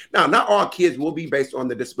need? Now, not all kids will be based on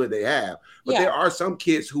the disability they have, but there are some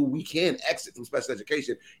kids who we can exit from special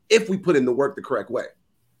education if we put in the work the correct way.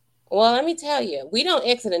 Well, let me tell you, we don't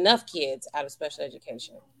exit enough kids out of special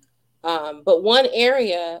education. But one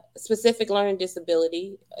area, specific learning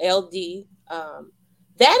disability, LD,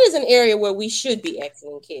 that is an area where we should be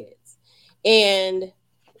exiting kids. And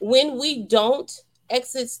when we don't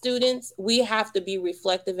exit students, we have to be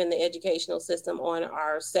reflective in the educational system on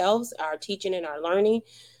ourselves, our teaching and our learning,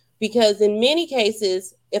 because in many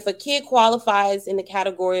cases, if a kid qualifies in the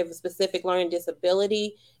category of a specific learning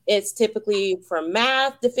disability, it's typically for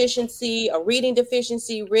math deficiency, a reading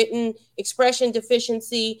deficiency, written expression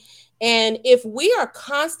deficiency. And if we are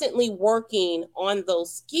constantly working on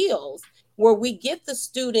those skills where we get the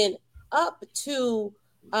student up to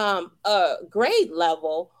a grade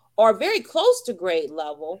level or very close to grade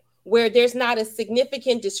level, where there's not a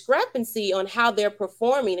significant discrepancy on how they're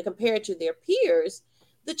performing compared to their peers,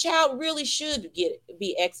 the child really should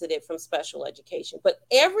be exited from special education. But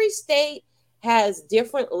every state has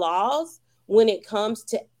different laws when it comes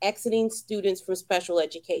to exiting students from special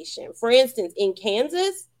education. For instance, in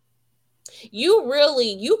Kansas, you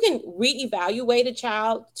can reevaluate a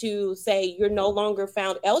child to say you're no longer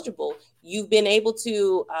found eligible. You've been able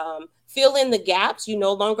to fill in the gaps. You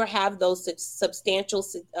no longer have those substantial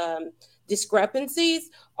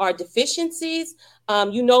discrepancies or deficiencies.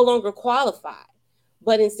 You no longer qualify.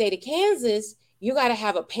 But in state of Kansas, you got to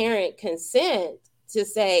have a parent consent to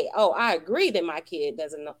say, oh, I agree that my kid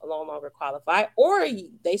doesn't no longer qualify, or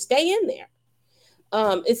they stay in there.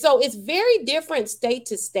 And so it's very different state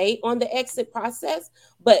to state on the exit process.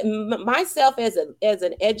 But myself as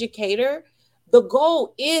an educator, the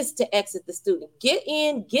goal is to exit the student, get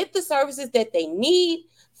the services that they need,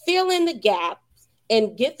 fill in the gaps,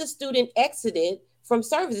 and get the student exited from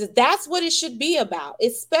services. That's what it should be about,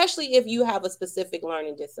 especially if you have a specific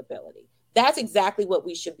learning disability. That's exactly what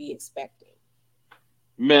we should be expecting.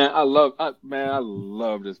 Man, I love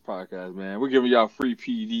this podcast, man. We're giving y'all free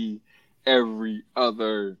PD every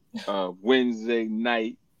other Wednesday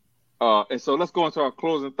night. And so let's go into our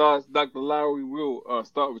closing thoughts. Dr. Lowry, we'll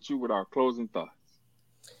start with you with our closing thoughts.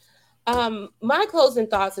 My closing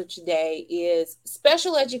thoughts of today is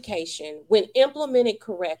special education, when implemented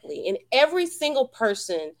correctly, and every single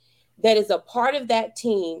person that is a part of that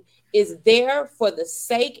team is there for the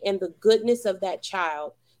sake and the goodness of that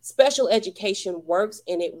child. Special education works,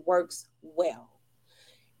 and it works well.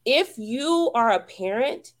 If you are a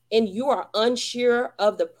parent and you are unsure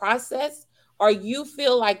of the process, or you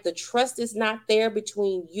feel like the trust is not there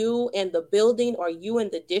between you and the building or you and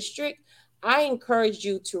the district, I encourage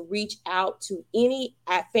you to reach out to any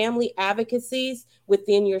family advocacies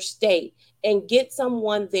within your state and get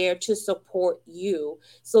someone there to support you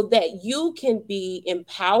so that you can be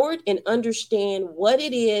empowered and understand what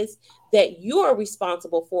it is that you are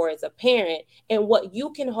responsible for as a parent and what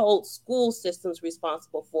you can hold school systems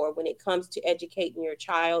responsible for when it comes to educating your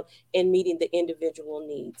child and meeting the individual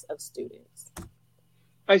needs of students.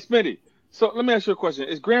 Hey, Smitty. So let me ask you a question.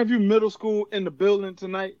 Is Grandview Middle School in the building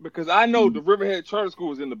tonight? Because I know the Riverhead Charter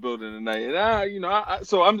School is in the building tonight, and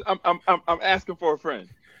so I'm asking for a friend.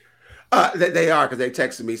 They are, because they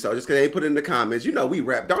texted me. So just because they put it in the comments, we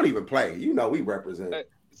rep. Don't even play. We represent.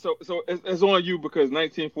 So it's on you, because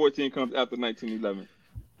 1914 comes after 1911.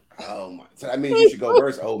 Oh my! So that means you should go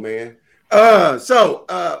first, old man. My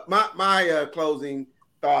closing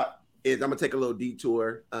thought is, I'm gonna take a little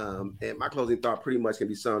detour, and my closing thought pretty much can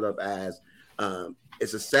be summed up as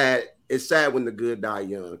it's sad when the good die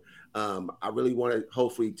young. I really want to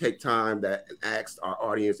hopefully take time and ask our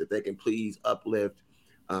audience if they can please uplift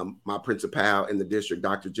my principal in the district,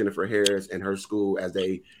 Dr. Jennifer Harris, and her school as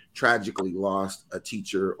they tragically lost a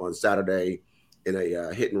teacher on Saturday in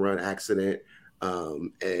a hit and run accident,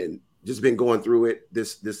 and just been going through it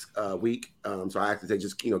this week. So I have to say,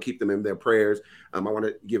 just keep them in their prayers. I want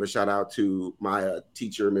to give a shout out to my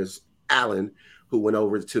teacher, Miss Allen, who went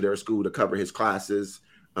over to their school to cover his classes,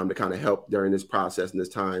 to kind of help during this process and this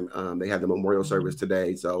time. They had the memorial service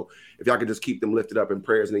today. So if y'all could just keep them lifted up in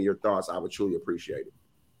prayers and in your thoughts, I would truly appreciate it.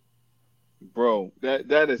 Bro,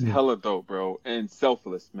 that is hella dope, bro, and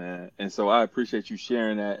selfless, man. And so I appreciate you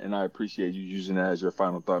sharing that, and I appreciate you using that as your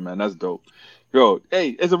final thought, man. That's dope. Yo,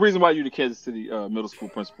 hey, there's a reason why you're the Kansas City middle school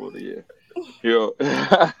principal of the year. Yo,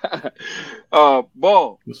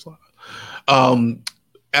 Ball.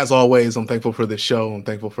 As always, I'm thankful for this show. I'm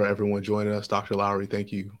thankful for everyone joining us. Dr. Lowry,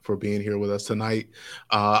 thank you for being here with us tonight.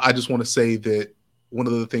 I just want to say that one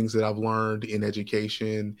of the things that I've learned in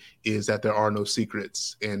education is that there are no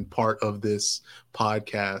secrets. And part of this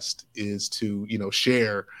podcast is to,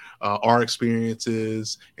 share our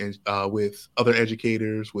experiences and with other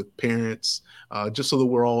educators, with parents, just so that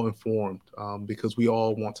we're all informed, because we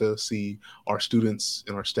all want to see our students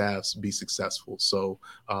and our staffs be successful. So,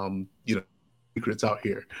 secrets out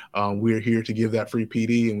here. We're here to give that free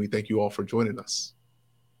PD, and we thank you all for joining us.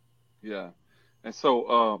 Yeah. And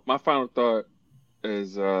so my final thought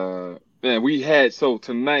is,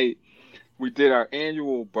 tonight we did our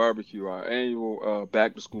annual barbecue, our annual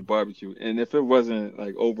back to school barbecue. And if it wasn't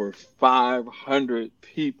like over 500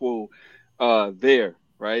 people there,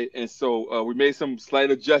 right? And so we made some slight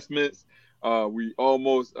adjustments. We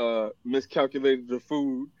almost miscalculated the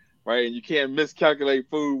food, right? And you can't miscalculate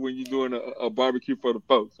food when you're doing a barbecue for the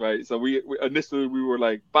folks, right? So we initially were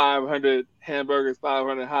like 500 hamburgers,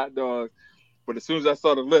 500 hot dogs. But as soon as I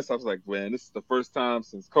saw the list, I was like, man, this is the first time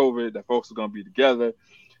since COVID that folks are going to be together.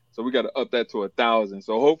 So we got to up that to 1,000.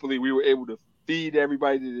 So hopefully we were able to feed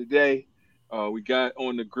everybody today. We got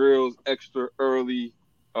on the grills extra early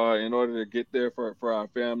in order to get there for our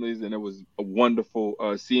families. And it was a wonderful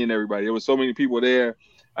seeing everybody. There was so many people there.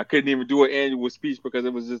 I couldn't even do an annual speech because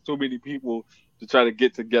it was just too many people to try to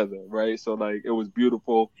get together, right? So like it was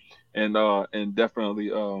beautiful and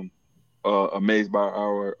definitely amazed by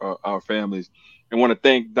our families. And want to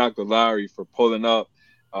thank Dr. Lowry for pulling up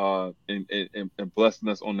and blessing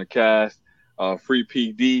us on the cast. Free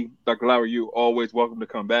PD. Dr. Lowry, you always welcome to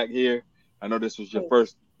come back here. I know this was your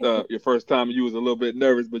first time. You was a little bit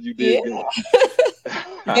nervous, but you did good.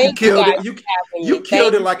 You killed it. You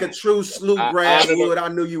killed it like a true SLU grad would. I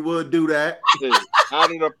knew you would do that.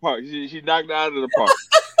 Out of the park. She knocked it out of the park.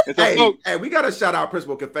 So, hey, we got to shout out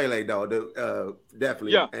Principal Kafele, though.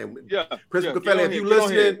 Definitely. Yeah. Principal Kafele, if you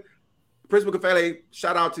listening, Principal Kafele,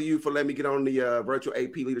 shout out to you for letting me get on the Virtual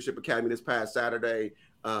AP Leadership Academy this past Saturday.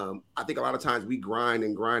 I think a lot of times we grind.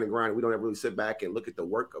 We don't ever really sit back and look at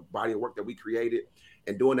the body of work that we created.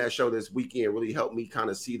 And doing that show this weekend really helped me kind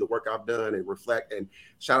of see the work I've done and reflect. And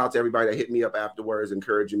shout out to everybody that hit me up afterwards,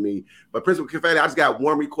 encouraging me. But Principal Kafele, I just got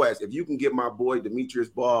one request. If you can get my boy Demetrius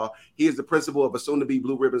Ball, he is the principal of a soon-to-be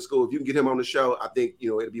Blue Ribbon School. If you can get him on the show, I think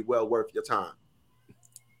it'll be well worth your time.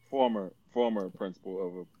 Former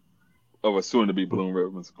principal of a soon-to-be Blue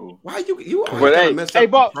Ribbon School. Why you always mess up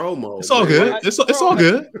Ball, promo? It's all good. It's all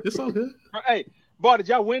good. It's all good. Hey, Ball, did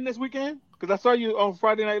y'all win this weekend? Because I saw you on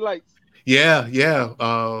Friday Night Lights. Yeah.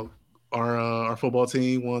 Our football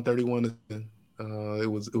team won 31. It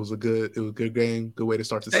was a good game. Good way to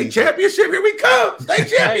start the season. State championship, here we come. State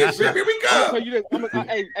championship, here we come.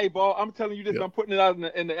 Hey, Ball, I'm telling you this. Yep. I'm putting it out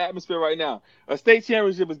in the atmosphere right now. A state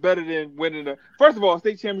championship is better than winning First of all, a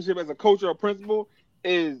state championship as a coach or a principal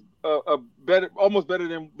is almost better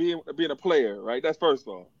than being a player, right? That's first of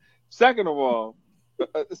all. Second of all,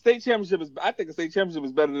 a state championship I think a state championship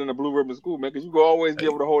is better than a Blue Ribbon School, man, because you will always be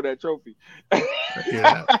able to hold that trophy.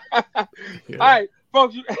 Yeah. All right,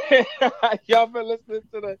 folks, y'all been listening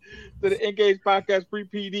to the Engage Podcast, Free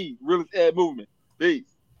PD, Realist Ed Movement. Peace.